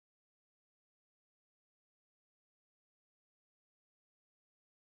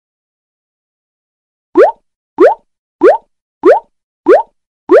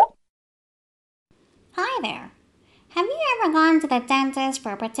Hi there. Have you ever gone to the dentist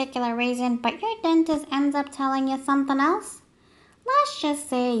for a particular reason, but your dentist ends up telling you something else? Let's just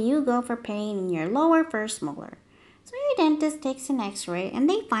say you go for pain in your lower first molar. So your dentist takes an x-ray and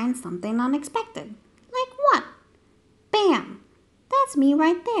they find something unexpected. Like what? Bam! That's me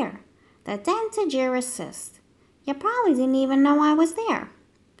right there. The Dentigerous cyst. You probably didn't even know I was there.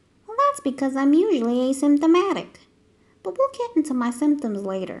 Well, that's because I'm usually asymptomatic. But we'll get into my symptoms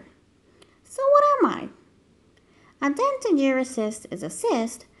later. So what am I? A dentigerous cyst is a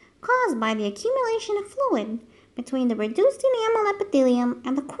cyst caused by the accumulation of fluid between the reduced enamel epithelium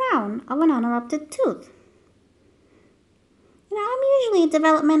and the crown of an unerupted tooth. I'm usually a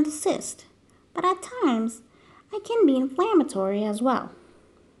developmental cyst, but at times I can be inflammatory as well.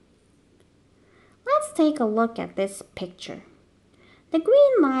 Let's take a look at this picture. The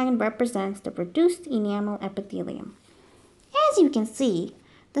green line represents the reduced enamel epithelium. As you can see,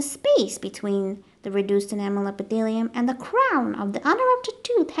 the space between the reduced enamel epithelium and the crown of the unerupted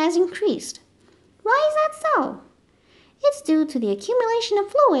tooth has increased. Why is that so? It's due to the accumulation of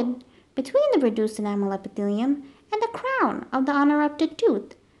fluid between the reduced enamel epithelium and the crown of the unerupted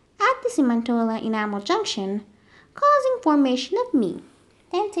tooth at the cementola enamel junction, causing formation of me,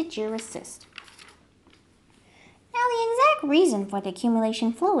 dentigerous cyst. Now, the exact reason for the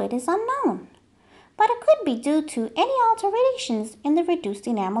accumulation fluid is unknown, but it could be due to any alterations in the reduced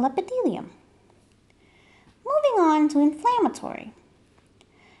enamel epithelium. Moving on to inflammatory.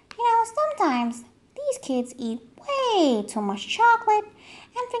 Sometimes these kids eat way too much chocolate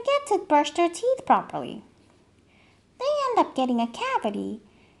and forget to brush their teeth properly. They end up getting a cavity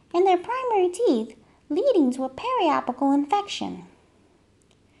in their primary teeth, leading to a periapical infection.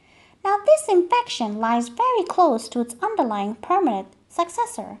 Now, this infection lies very close to its underlying permanent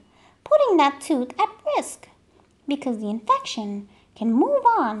successor, putting that tooth at risk because the infection can move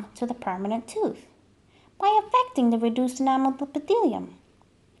on to the permanent tooth by affecting the reduced enamel epithelium,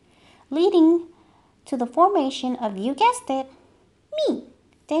 leading to the formation of, you guessed it, me,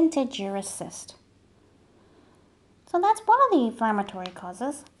 dentigerous cyst. So that's one of the inflammatory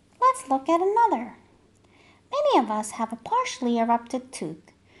causes. Let's look at another. Many of us have a partially erupted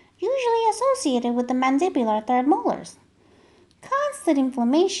tooth, usually associated with the mandibular third molars. Constant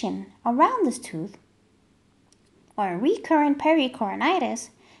inflammation around this tooth, or recurrent pericoronitis,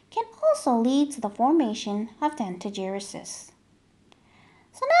 can also lead to the formation of dentigerous cysts.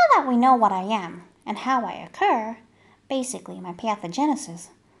 So now that we know what I am and how I occur, basically my pathogenesis,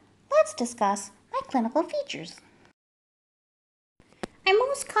 let's discuss my clinical features. I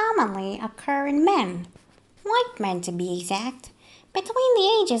most commonly occur in men, white men to be exact, between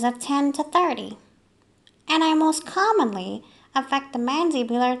the ages of 10 to 30. And I most commonly affect the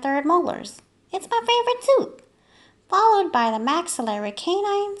mandibular third molars. It's my favorite tooth, followed by the maxillary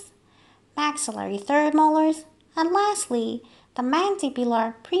canines, maxillary third molars, and lastly, the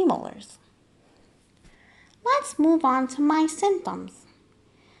mandibular premolars. Let's move on to my symptoms.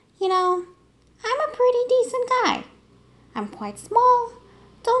 I'm a pretty decent guy. I'm quite small,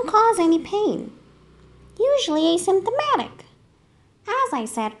 don't cause any pain, usually asymptomatic. As I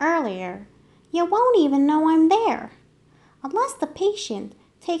said earlier, you won't even know I'm there, unless the patient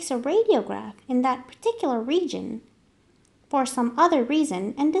takes a radiograph in that particular region for some other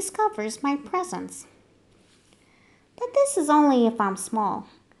reason and discovers my presence. But this is only if I'm small.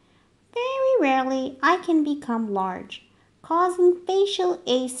 Very rarely I can become large, causing facial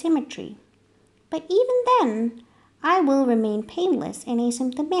asymmetry. But even then, I will remain painless and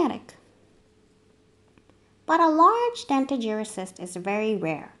asymptomatic. But a large dentigerous cyst is very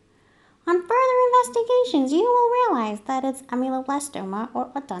rare. On further investigations, you will realize that it's ameloblastoma or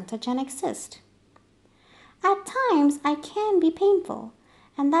odontogenic cyst. At times, I can be painful,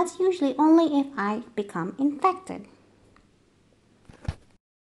 and that's usually only if I become infected.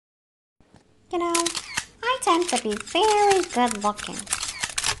 I tend to be very good looking.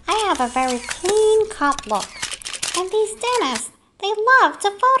 I have a very clean cut look, and these dentists, they love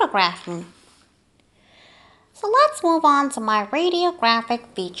to photograph me. So let's move on to my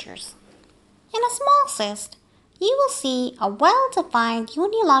radiographic features. In a small cyst, you will see a well-defined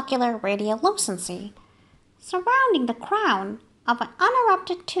unilocular radiolucency surrounding the crown of an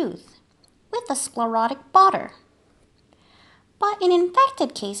unerupted tooth with a sclerotic border. But in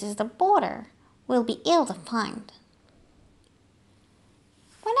infected cases, the border will be ill-defined.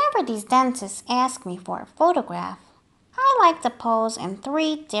 Whenever these dentists ask me for a photograph, I like to pose in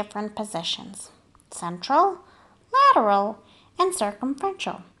 3 different positions: central, lateral, and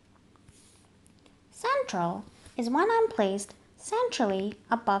circumferential. Central is when I'm placed centrally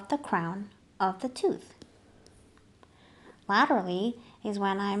above the crown of the tooth. Laterally is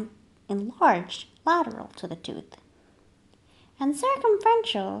when I'm enlarged lateral to the tooth. And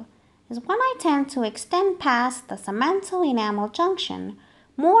circumferential is when I tend to extend past the cemento-enamel junction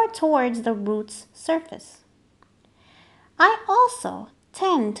more towards the root's surface. I also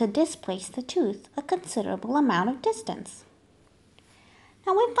tend to displace the tooth a considerable amount of distance.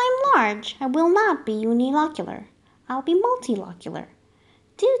 Now if I'm large, I will not be unilocular. I'll be multilocular,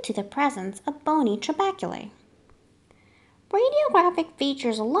 due to the presence of bony trabeculae. Radiographic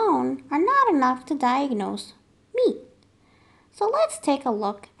features alone are not enough to diagnose me. So let's take a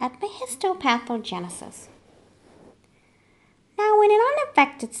look at my histopathogenesis. Now, in an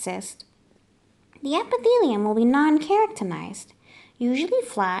unaffected cyst, the epithelium will be non-keratinized, usually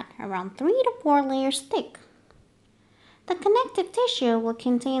flat, around 3 to 4 layers thick. The connective tissue will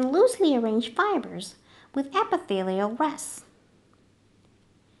contain loosely arranged fibers with epithelial rests.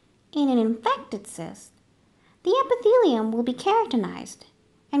 In an infected cyst, the epithelium will be keratinized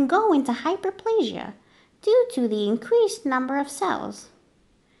and go into hyperplasia due to the increased number of cells.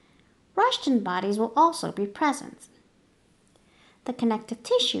 Rushton bodies will also be present. The connective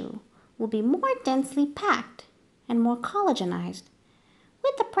tissue will be more densely packed and more collagenized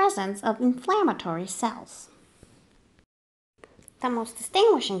with the presence of inflammatory cells. The most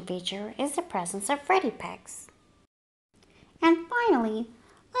distinguishing feature is the presence of radipegs. And finally,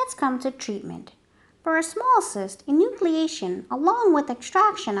 let's come to treatment. For a small cyst, enucleation along with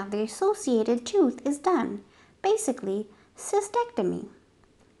extraction of the associated tooth is done, basically cystectomy.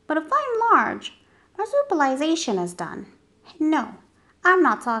 But if I'm large, marsupialization is done. No, I'm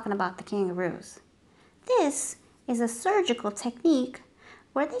not talking about the kangaroos. This is a surgical technique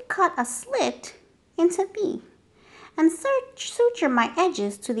where they cut a slit into me and suture my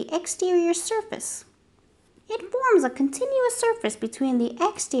edges to the exterior surface. It forms a continuous surface between the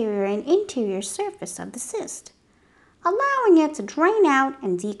exterior and interior surface of the cyst, allowing it to drain out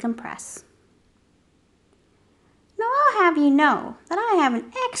and decompress. Now I'll have you know that I have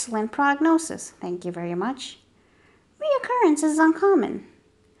an excellent prognosis, thank you very much. Reoccurrence is uncommon,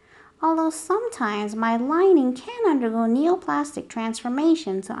 although sometimes my lining can undergo neoplastic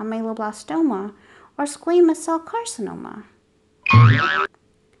transformation to ameloblastoma or squamous cell carcinoma.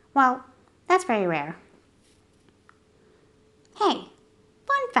 Well, that's very rare. Hey,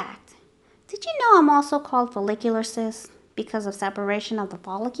 fun fact. Did you know I'm also called follicular cyst because of separation of the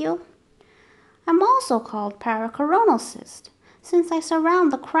follicle? I'm also called paracoronal cyst since I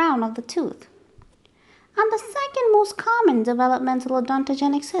surround the crown of the tooth. I'm the second most common developmental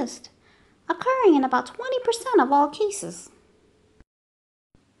odontogenic cyst, occurring in about 20% of all cases.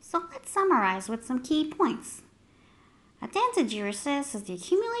 So let's summarize with some key points. A dentigerous cyst is the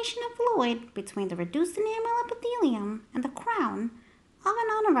accumulation of fluid between the reduced enamel epithelium and the crown of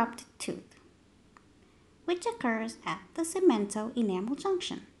an unerupted tooth, which occurs at the cemento-enamel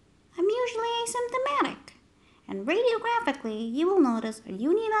junction. I'm usually asymptomatic, and radiographically you will notice a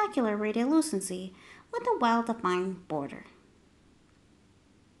unilocular radiolucency with a well-defined border.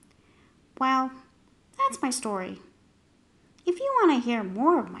 Well, that's my story. If you want to hear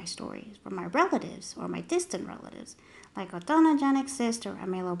more of my stories from my relatives or my distant relatives, like odontogenic cyst or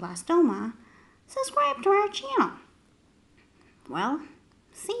ameloblastoma, subscribe to our channel. Well,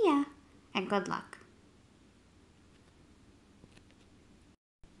 see ya and good luck.